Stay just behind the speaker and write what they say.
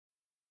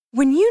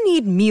When you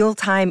need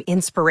mealtime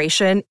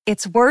inspiration,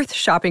 it's worth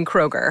shopping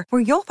Kroger,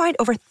 where you'll find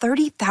over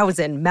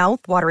 30,000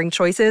 mouth-watering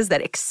choices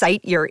that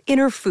excite your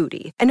inner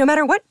foodie. And no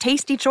matter what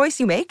tasty choice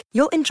you make,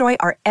 you'll enjoy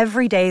our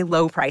everyday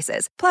low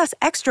prices, plus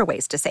extra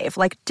ways to save,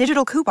 like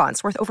digital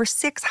coupons worth over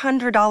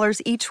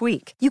 $600 each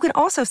week. You can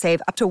also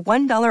save up to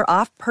 $1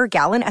 off per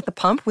gallon at the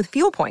pump with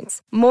fuel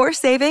points. More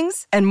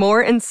savings and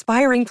more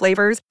inspiring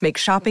flavors make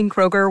shopping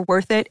Kroger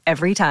worth it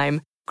every time.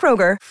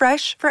 Kroger,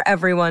 fresh for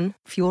everyone.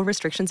 Fuel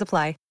restrictions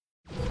apply.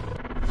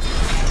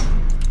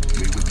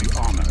 We would be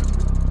honored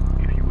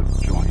if you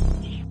would join us.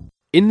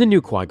 In the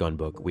new Qui-Gon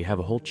book, we have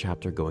a whole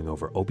chapter going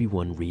over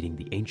Obi-Wan reading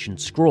the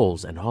ancient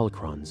scrolls and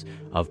holocrons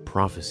of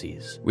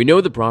prophecies. We know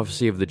the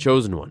prophecy of the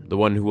Chosen One, the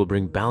one who will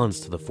bring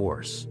balance to the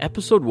Force.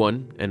 Episode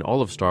 1 and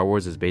all of Star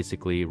Wars is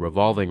basically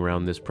revolving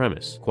around this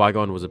premise.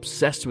 Qui-Gon was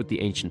obsessed with the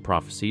ancient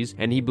prophecies,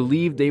 and he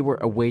believed they were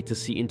a way to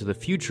see into the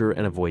future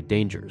and avoid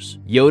dangers.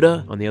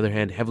 Yoda, on the other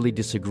hand, heavily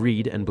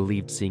disagreed and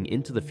believed seeing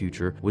into the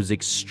future was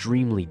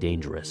extremely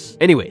dangerous.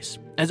 Anyways,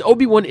 as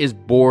Obi-Wan is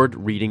bored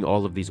reading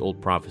all of these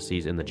old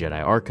prophecies in the Jedi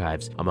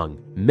archives,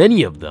 among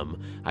many of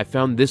them, I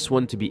found this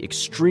one to be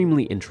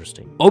extremely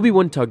interesting.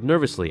 Obi-Wan tugged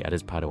nervously at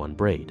his Padawan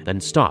braid,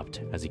 then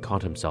stopped as he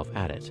caught himself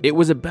at it. It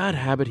was a bad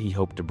habit he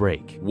hoped to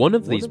break. One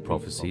of these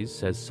prophecies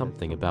says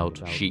something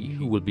about she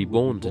who will be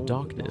born to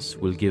darkness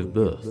will give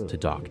birth to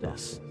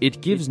darkness.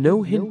 It gives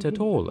no hint at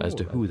all as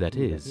to who that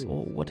is,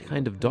 or what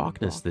kind of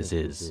darkness this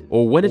is,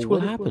 or when it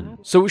will happen.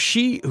 So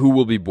she who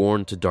will be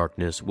born to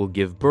darkness will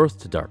give birth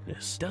to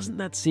darkness. Doesn't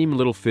that seem a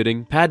little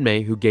fitting?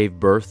 Padme, who gave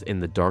birth in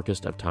the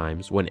darkest of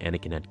times when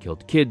Anakin had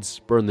killed kids,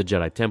 burned the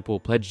Jedi Temple,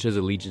 pledged his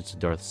allegiance to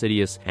Darth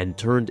Sidious, and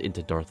turned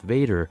into Darth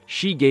Vader,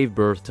 she gave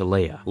birth to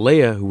Leia.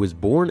 Leia, who was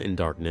born in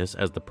darkness,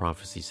 as the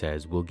prophecy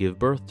says, will give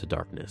birth to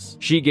darkness.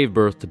 She gave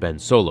birth to Ben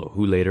Solo,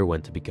 who later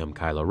went to become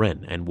Kylo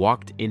Ren, and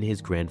walked in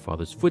his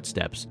grandfather's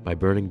footsteps by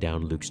burning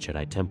down Luke's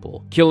Jedi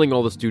Temple, killing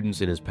all the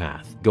students in his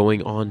path,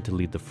 going on to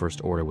lead the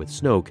First Order with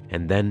Snoke,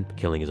 and then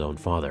killing his own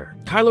father.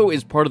 Kylo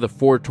is part of the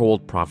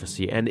foretold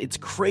prophecy, and it's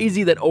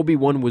crazy that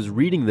Obi-Wan was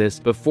reading this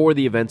before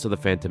the events of the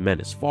Phantom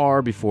Menace,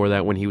 far before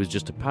that when he was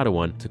just a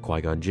Padawan to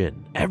Qui-Gon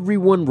Jinn.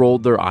 Everyone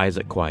rolled their eyes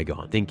at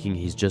Qui-Gon, thinking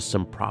he's just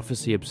some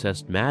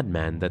prophecy-obsessed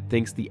madman that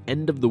thinks the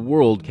end of the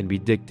world can be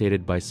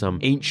dictated by some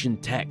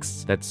ancient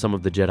texts that some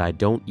of the Jedi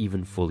don't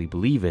even fully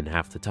believe in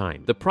half the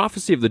time. The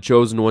prophecy of the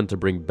Chosen One to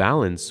bring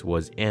balance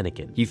was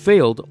Anakin. He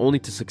failed only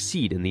to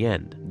succeed in the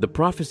end. The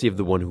prophecy of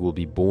the one who will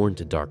be born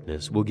to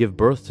darkness, will give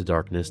birth to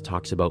darkness,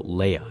 talks about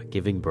Leia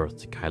giving birth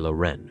to Kylo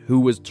Ren, who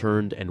was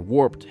turned and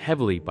warped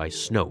heavily by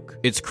Snoke.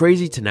 It's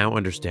crazy to now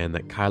understand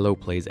that Kylo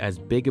plays as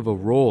big of a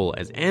role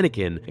as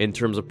Anakin in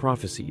terms of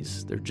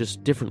prophecies. They're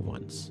just different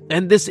ones.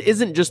 And this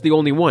isn't just the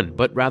only one,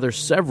 but rather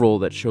several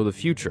that show the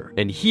future.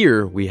 And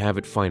here we have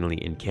it finally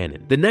in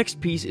canon. The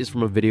next piece is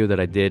from a video that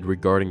I did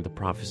regarding the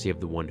prophecy of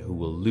the one who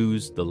will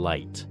lose the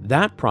light.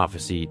 That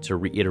prophecy, to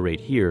reiterate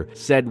here,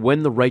 said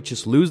when the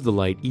righteous lose the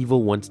light,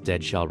 evil once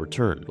dead shall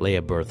return.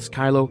 Leia births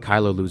Kylo,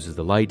 Kylo loses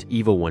the light,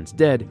 evil once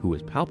dead, who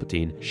is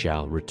Palpatine,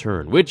 shall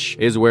return. Which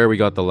is where we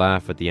got the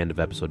laugh at the end of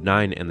episode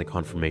 9 and the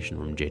confirmation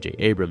from J.J.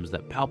 Abrams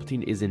that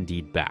Palpatine is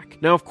indeed back.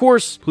 Now, of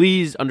course,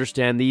 please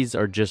understand these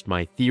are just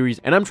my theories,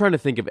 and I'm trying to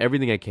think of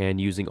everything I can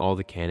using all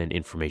the canon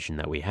information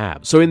that we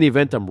have. So in the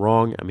event I'm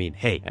wrong, I mean,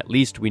 hey, at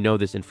least we know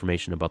this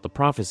information about the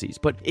prophecies,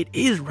 but it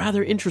is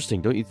rather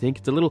interesting, don't you think?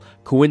 It's a little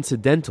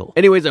coincidental.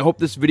 Anyways, I hope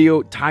this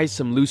video ties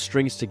some loose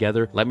strings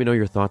together. Let me know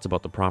your thoughts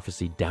about the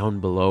prophecy down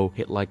below.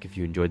 Hit like if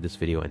you enjoyed this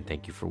video, and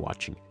thank you for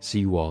watching. See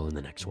you all in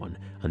the next one.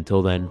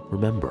 Until then,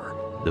 remember,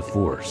 the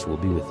Force will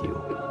be with you,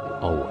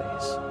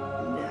 always.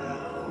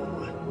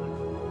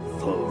 Now,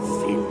 fulfill